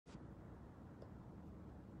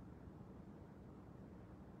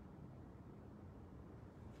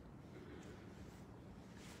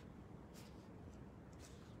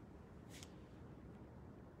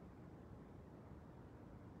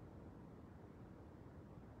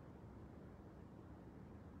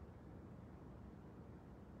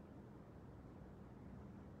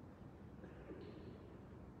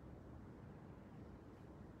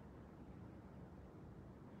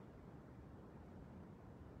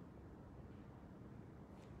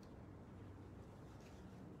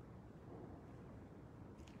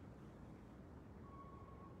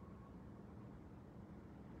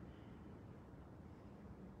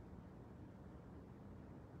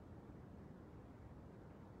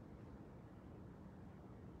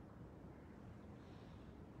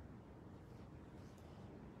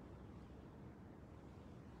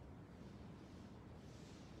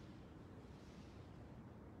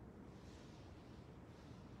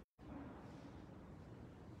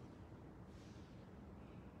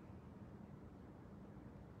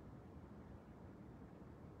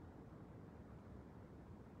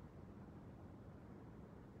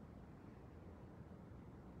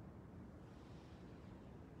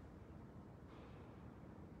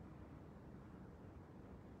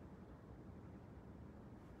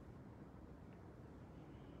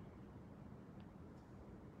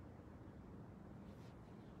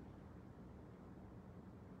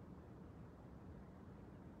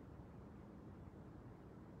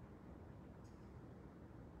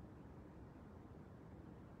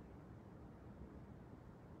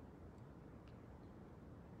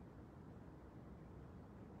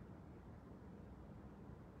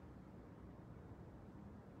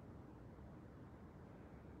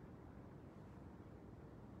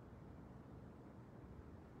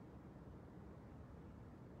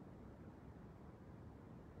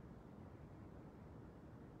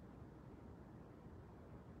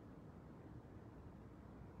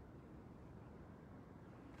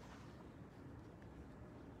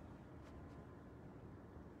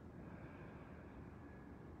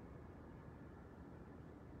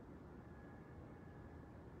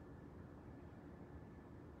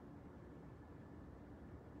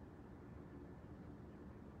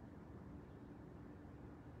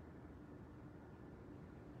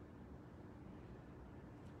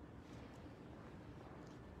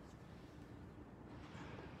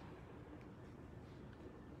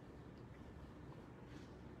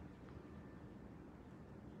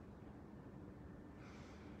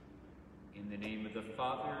the name of the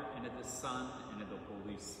Father, and of the Son, and of the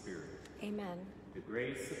Holy Spirit. Amen. The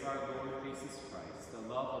grace of our Lord Jesus Christ, the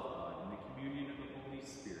love of God, and the communion of the Holy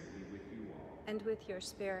Spirit be with you all. And with your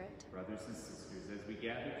spirit. Brothers and sisters, as we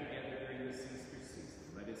gather together during this Easter season,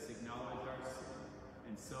 let us acknowledge our sin,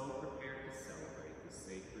 and so prepare to celebrate the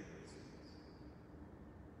sacred mysteries.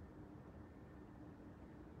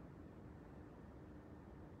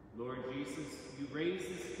 Lord Jesus, you raise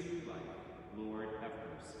us to new life. Lord, have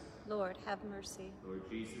mercy. Lord, have mercy. Lord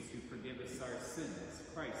Jesus, you forgive us our sins.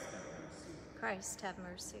 Christ, have mercy. Christ, have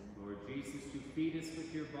mercy. Lord Jesus, you feed us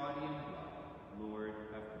with your body and blood. Lord,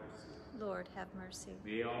 have mercy. Lord, have mercy.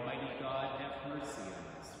 May Almighty God have mercy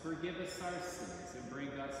on us, forgive us our sins, and bring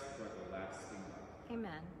us to everlasting life.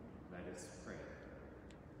 Amen. Let us pray.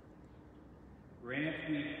 Grant,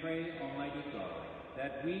 we pray, Almighty God,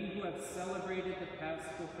 that we who have celebrated the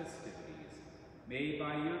Paschal festivities may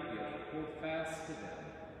by your gift hold fast to them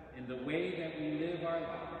in the way that we live our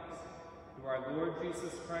lives. Through our Lord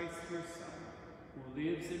Jesus Christ, your Son, who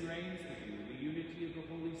lives and reigns with you in the unity of the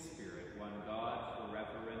Holy Spirit, one God,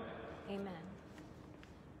 forever and ever. Amen.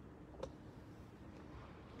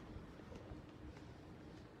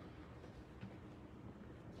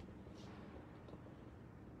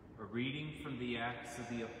 A reading from the Acts of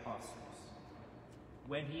the Apostles.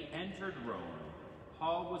 When he entered Rome,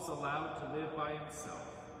 Paul was allowed to live by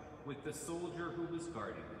himself with the soldier who was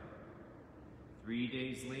guarding him. 3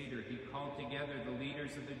 days later, he called together the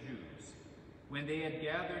leaders of the Jews. When they had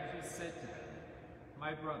gathered, he said to them,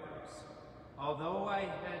 "My brothers, although I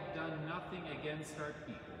had done nothing against our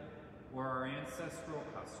people or our ancestral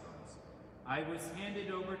customs, I was handed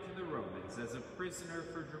over to the Romans as a prisoner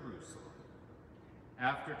for Jerusalem.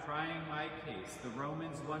 After trying my case, the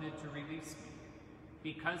Romans wanted to release me,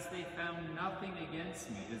 because they found nothing against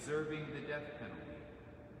me deserving the death penalty.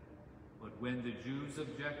 But when the Jews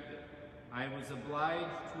objected, I was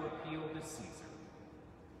obliged to appeal to Caesar,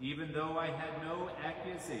 even though I had no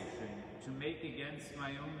accusation to make against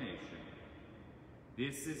my own nation.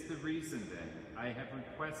 This is the reason, then, I have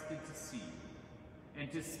requested to see you and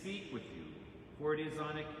to speak with you, for it is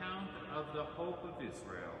on account of the hope of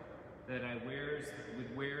Israel that I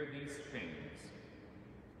would wear these chains."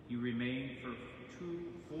 He remained for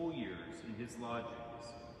 2 full years in his lodgings.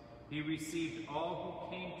 He received all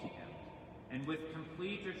who came to him, and with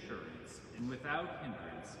complete assurance and without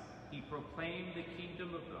hindrance, he proclaimed the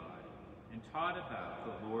kingdom of God and taught about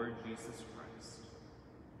the Lord Jesus Christ.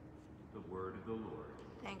 The word of the Lord.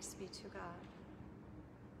 Thanks be to God.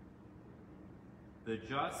 The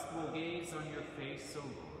just will gaze on your face, O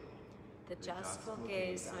Lord. The just will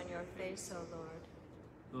gaze on your face, O Lord.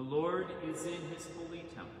 The Lord is in his holy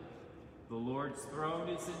temple. The Lord's throne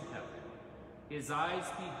is in heaven. His eyes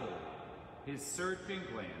behold. His searching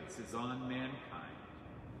glance is on mankind.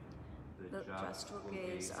 The just will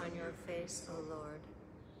gaze on your face, O Lord.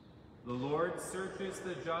 The Lord searches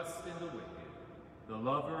the just and the wicked. The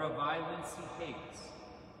lover of violence he hates.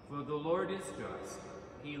 For the Lord is just.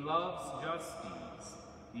 He loves just deeds.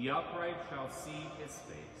 The upright shall see his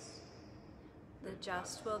face. The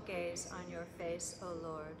just will gaze on your face, O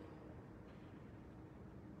Lord.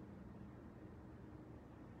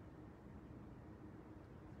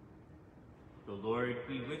 The Lord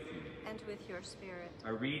be with you. And with your spirit.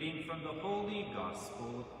 A reading from the Holy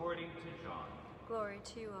Gospel according to John. Glory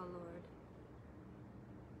to you, O Lord.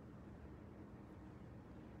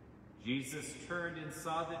 Jesus turned and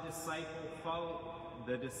saw the disciple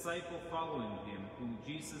following him whom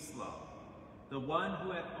Jesus loved, the one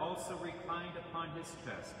who had also reclined upon his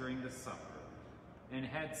chest during the supper, and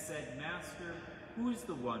had said, "Master, who is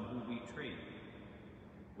the one who betrayed me?"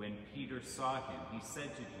 When Peter saw him, he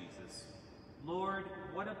said to Jesus, "Lord,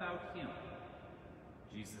 what about him?"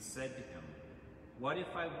 Jesus said to him, "What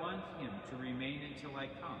if I want him to remain until I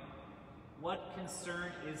come? What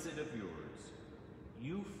concern is it of yours?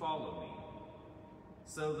 You follow me."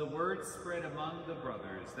 So the word spread among the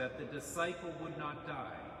brothers that the disciple would not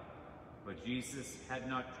die. But Jesus had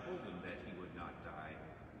not told him that he would not die.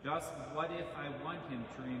 Just what if I want him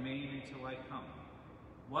to remain until I come?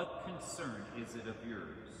 What concern is it of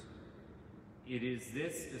yours? It is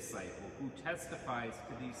this disciple who testifies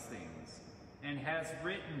to these things and has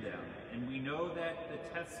written them, and we know that the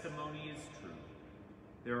testimony is true.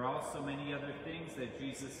 There are also many other things that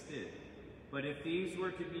Jesus did, but if these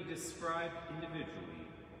were to be described individually,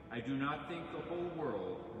 I do not think the whole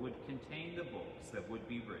world would contain the books that would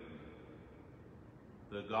be written.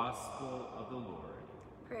 The Gospel of the Lord.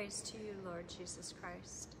 Praise to you, Lord Jesus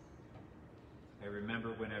Christ. I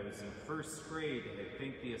remember when I was in first grade, I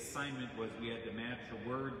think the assignment was we had to match a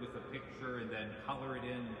word with a picture and then color it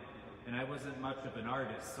in. and I wasn't much of an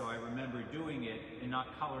artist, so I remember doing it and not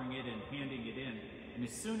coloring it and handing it in. And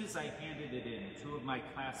as soon as I handed it in, 2 of my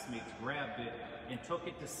classmates grabbed it and took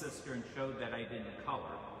it to Sister and showed that I didn't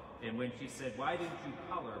color. And when she said, "Why didn't you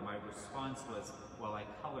color?" my response was, "Well, I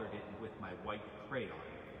colored it with my white crayon."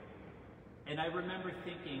 And I remember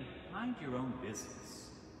thinking, mind your own business.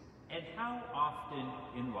 And how often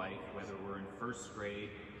in life, whether we're in first grade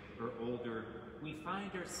or older, we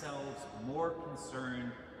find ourselves more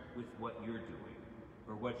concerned with what you're doing,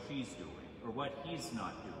 or what she's doing, or what he's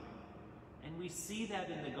not doing. And we see that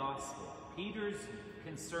in the gospel. Peter's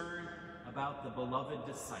concerned about the beloved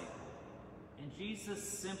disciple. And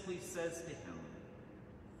Jesus simply says to him,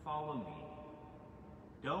 "Follow me."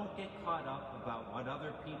 Don't get caught up about what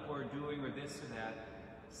other people are doing or this or that.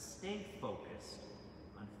 Stay focused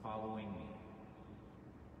on following me.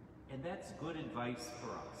 And that's good advice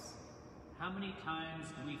for us. How many times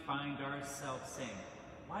do we find ourselves saying,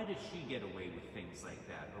 "Why does she get away with things like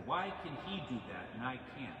that?" Or "Why can he do that and I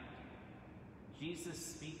can't?" Jesus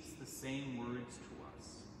speaks the same words to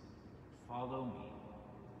us. Follow me.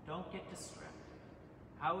 Don't get distracted.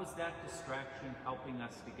 How is that distraction helping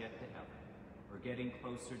us to get to heaven or getting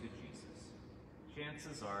closer to Jesus?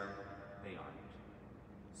 Chances are they aren't.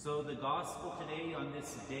 So the gospel today, on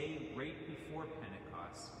this day right before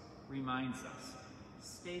Pentecost, reminds us,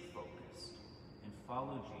 stay focused and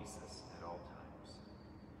follow Jesus at all times.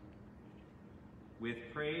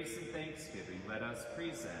 With praise and thanksgiving, let us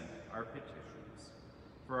present our petitions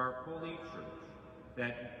for our holy church,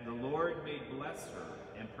 that the Lord may bless her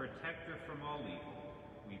and protect her from all evil.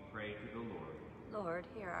 We pray to the Lord. Lord,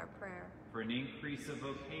 hear our prayer. For an increase of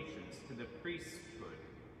vocations to the priesthood,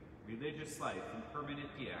 religious life, and permanent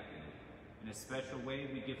diaconate. In a special way,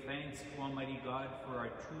 we give thanks to Almighty God for our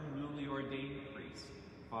 2 newly ordained priests,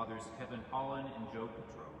 Fathers Kevin Holland and Joe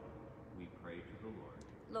Petro. We pray to the Lord.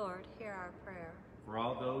 Lord, hear our prayer. For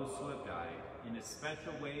all those who have died, in a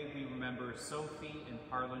special way, we remember Sophie and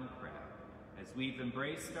Harlan Crabb. As we've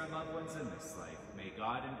embraced our loved ones in this life, may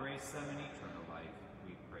God embrace them in eternal life.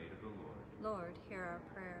 We pray to the Lord. Lord, hear our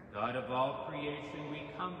prayer. God of all creation, we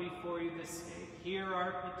come before you this day. Hear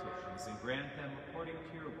our petitions and grant them according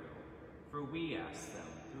to your will, for we ask them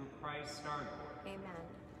through Christ our Lord. Amen.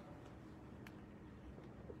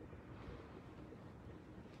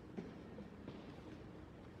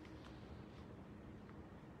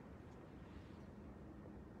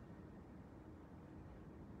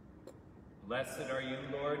 Blessed are you,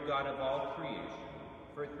 Lord, God of all creation,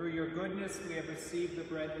 for through your goodness we have received the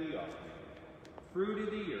bread we offer you. Fruit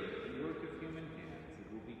of the earth and work of human hands,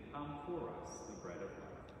 it will become for us the bread of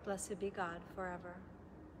life. Blessed be God forever.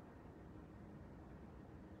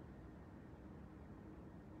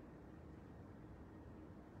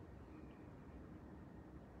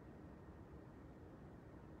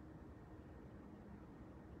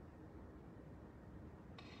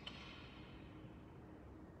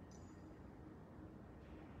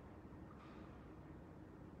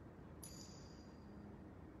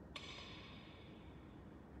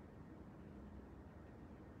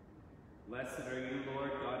 Blessed are you,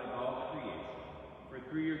 Lord, God of all creation, for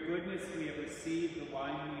through your goodness we have received the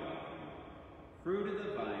wine we offer you. Fruit of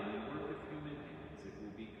the vine and work of human hands, it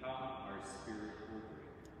will become our spiritual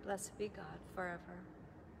drink. Blessed be God forever.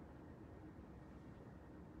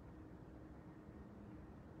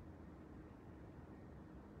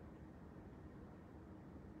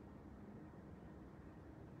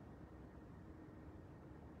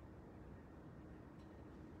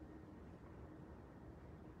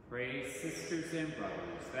 Pray, sisters and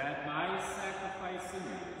brothers, that my sacrifice and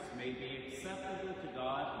yours may be acceptable to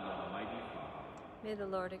God the Almighty Father. May the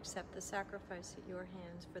Lord accept the sacrifice at your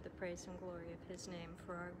hands for the praise and glory of his name,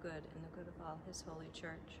 for our good and the good of all his holy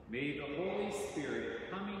church. May the Holy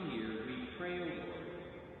Spirit, coming near, we pray, O Lord,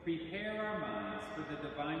 prepare our minds for the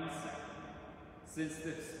divine sacrament, since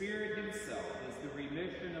the Spirit himself is the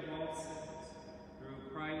remission of all sins,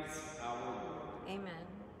 through Christ our Lord. Amen.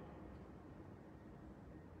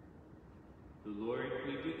 The Lord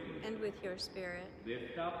be with you. And with your spirit.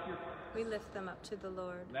 Lift up your hearts. We lift them up to the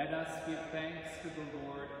Lord. Let us give thanks to the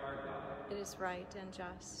Lord our God. It is right and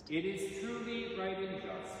just. It is truly right and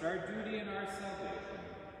just, our duty and our salvation,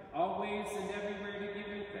 always and everywhere to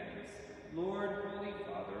give you thanks, Lord, Holy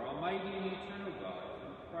Father, Almighty and eternal God,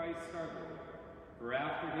 through Christ our Lord. For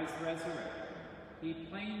after his resurrection, he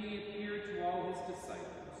plainly appeared to all his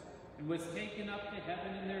disciples, and was taken up to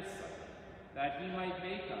heaven in their sight, that he might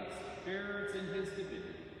make us sharers in his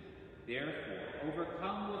divinity. Therefore,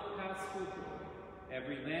 overcome with paschal joy,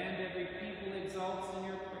 every land, every people exalts in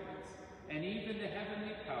your praise, and even the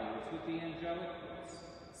heavenly powers with the angelic hosts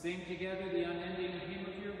sing together the unending hymn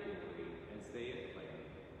of your glory. they acclaim,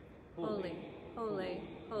 Holy, holy,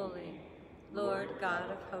 holy, Lord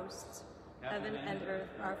God of hosts, heaven and earth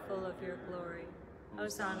are full of your glory.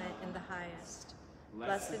 Hosanna in the highest.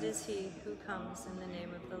 Blessed is he who comes in the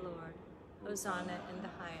name of the Lord. Hosanna in the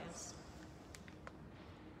highest.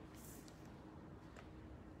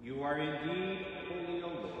 You are indeed holy, O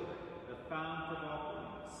Lord, the fount of all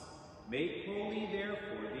holiness. Make holy,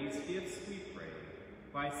 therefore, these gifts, we pray,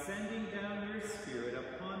 by sending down your Spirit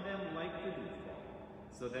upon them like the dewfall,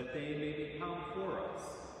 so that they may become for us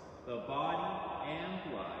the body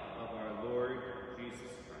and blood of our Lord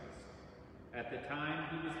Jesus Christ. At the time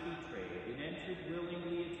he was betrayed and entered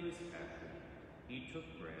willingly into his passion, he took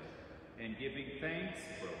bread, and giving thanks,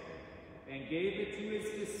 broke it, and gave it to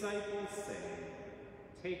his disciples, saying,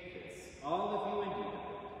 "Take this, all of you, and eat of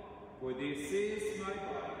it, for this is my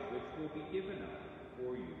body, which will be given up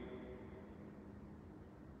for you."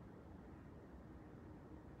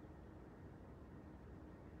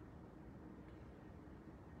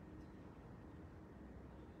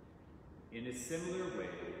 In a similar way,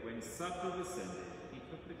 when supper was ended, he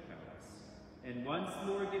took the chalice, and once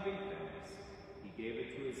more giving thanks, he gave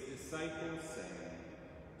it to his disciples, saying,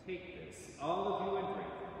 "Take this, all of you, and drink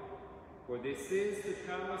it, for this is the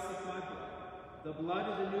chalice of my blood, the blood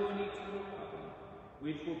of the new and eternal covenant,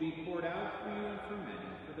 which will be poured out for you and for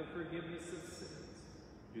many for the forgiveness of sins.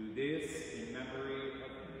 Do this in memory of me."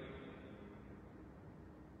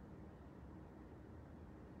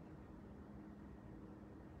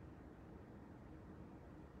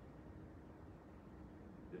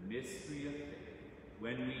 The mystery of faith.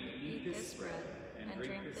 When we eat this bread and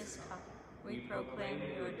drink this cup, we proclaim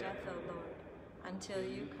your death, O Lord, until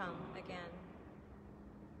you come again.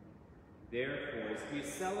 Therefore, as we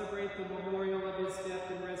celebrate the memorial of his death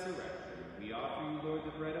and resurrection, we offer you, Lord,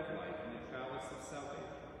 the bread of life and the chalice of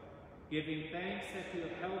salvation, giving thanks that you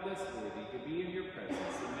have held us worthy to be in your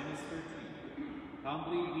presence and minister to you.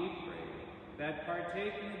 Humbly we pray that,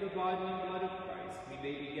 partaking of the body and blood of Christ, we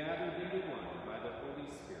may be gathered into one by the Holy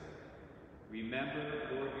Spirit. Remember,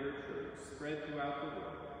 Lord, your church spread throughout the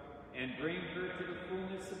world, and bring her to the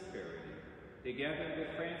fullness of charity, together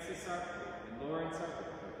with Francis our Pope and Lawrence our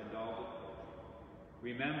Bishop and all the clergy.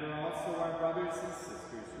 Remember also our brothers and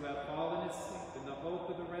sisters who have fallen asleep in the hope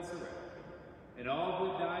of the resurrection, and all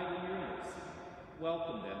who died in your mercy.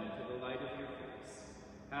 Welcome them into the light of your face.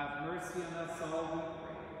 Have mercy on us all, we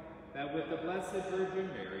pray, that with the Blessed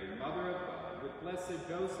Virgin Mary, Mother of God, with blessed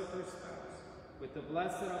Joseph, her spouse, with the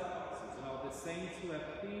blessed apostles and all the saints who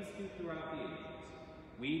have pleased you throughout the ages,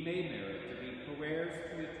 we may merit to be co-heirs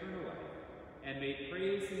to eternal life, and may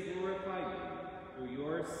praise and glorify you through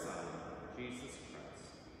your Son, Jesus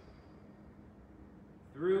Christ.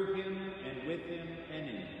 Through him, and with him, and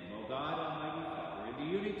in him, O God, Almighty Father, in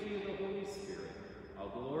the unity of the Holy Spirit, all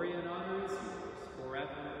glory and honor is yours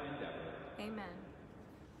forever and ever. Amen.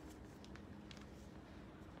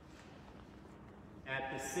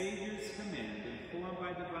 At the Savior's command, informed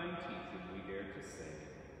by divine teaching, we dare to say,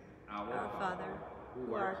 Our Father,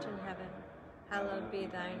 who art in heaven, hallowed be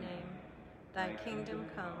thy name. Thy kingdom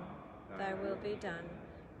come, thy will be done,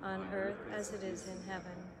 on earth as it is in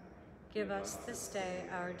heaven. Give us this day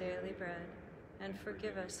our daily bread, and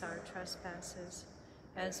forgive us our trespasses,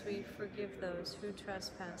 as we forgive those who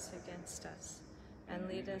trespass against us. And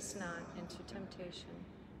lead us not into temptation,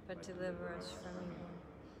 but deliver us from evil.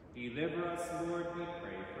 Deliver us, Lord, we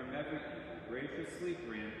pray, from every evil. Graciously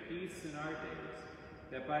grant peace in our days,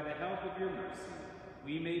 that by the help of your mercy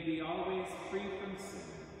we may be always free from sin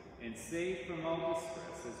and safe from all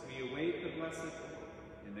distress as we await the blessed hope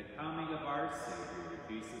and the coming of our Savior,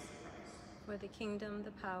 Jesus Christ. For the kingdom,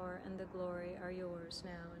 the power, and the glory are yours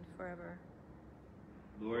now and forever.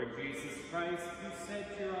 Lord Jesus Christ, you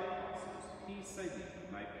said to your apostles, "Peace I leave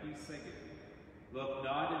you, my peace I give you." Look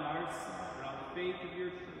not in our sins, but on the faith of your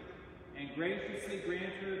church, and graciously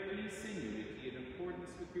grant her peace and unity in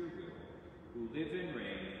accordance with your will, who live and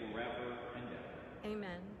reign forever and ever.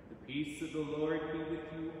 Amen. The peace of the Lord be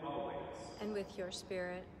with you always. And with your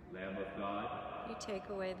spirit. Lamb of God, you take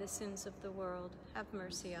away the sins of the world, have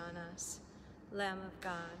mercy on us. Lamb of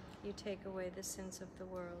God, you take away the sins of the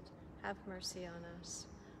world, have mercy on us.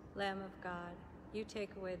 Lamb of God, you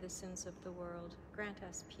take away the sins of the world, grant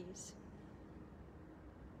us peace.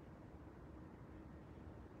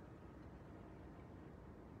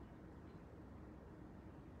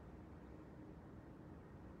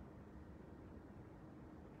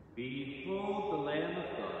 Behold the Lamb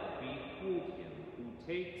of God, behold him who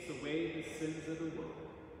takes away the sins of the world.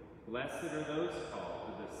 Blessed are those called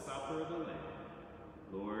to the supper of the Lamb.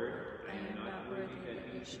 Lord, I am not worthy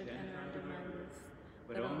that you should enter under my roof,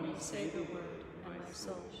 but only say the word, and my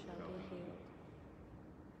soul shall be healed.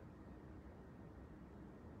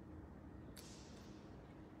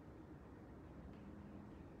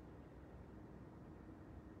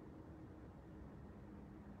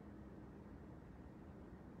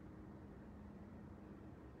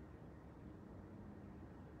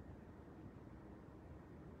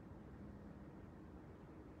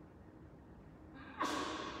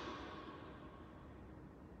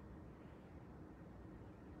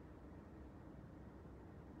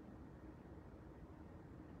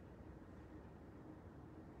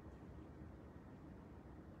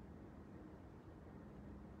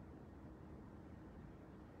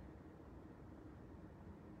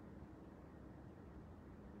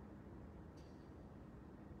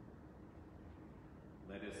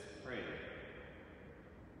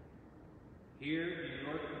 Hear in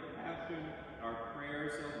your compassion our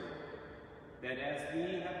prayers, O Lord, that as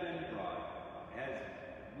we have been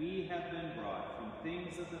brought from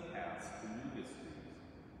things of the past to new mysteries,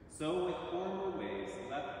 so with former ways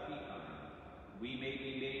left behind, we may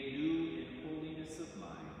be made new in holiness of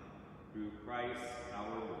mind, through Christ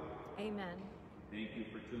our Lord. Amen. Thank you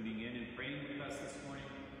for tuning in and praying with us this morning.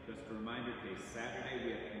 Just a reminder, today's Saturday,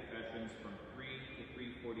 we have confessions from 3 to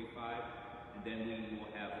 3:45, and then we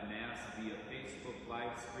will have Mass via Facebook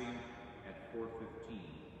live stream at 4:15.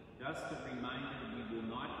 Just a reminder, we will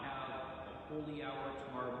not have a holy hour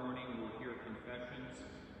tomorrow morning. We'll hear confessions.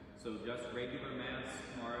 So just regular Mass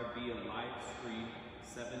tomorrow via live stream,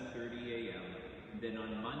 7:30 a.m. And then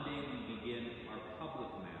on Monday, we begin our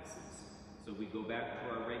public Masses. So we go back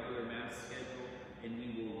to our regular Mass schedule, and we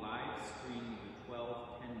will live stream the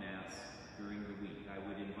 12:10 Mass during the week. I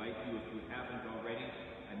would invite you, if you haven't already,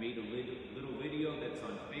 I made a little video that's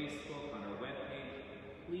on Facebook, on our webpage.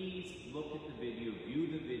 Please look at the video, view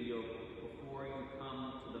the video before you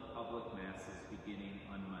come to the public Masses beginning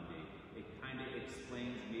on Monday. It kind of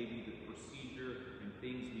explains maybe the procedure and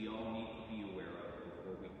things we all need to be aware of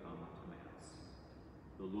before we come to Mass.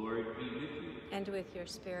 The Lord be with you. And with your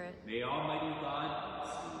spirit. May Almighty God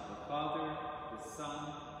bless you, the Father, the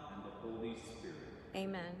Son, and the Holy Spirit.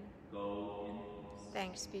 Amen. Go in peace.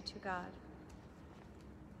 Thanks be to God.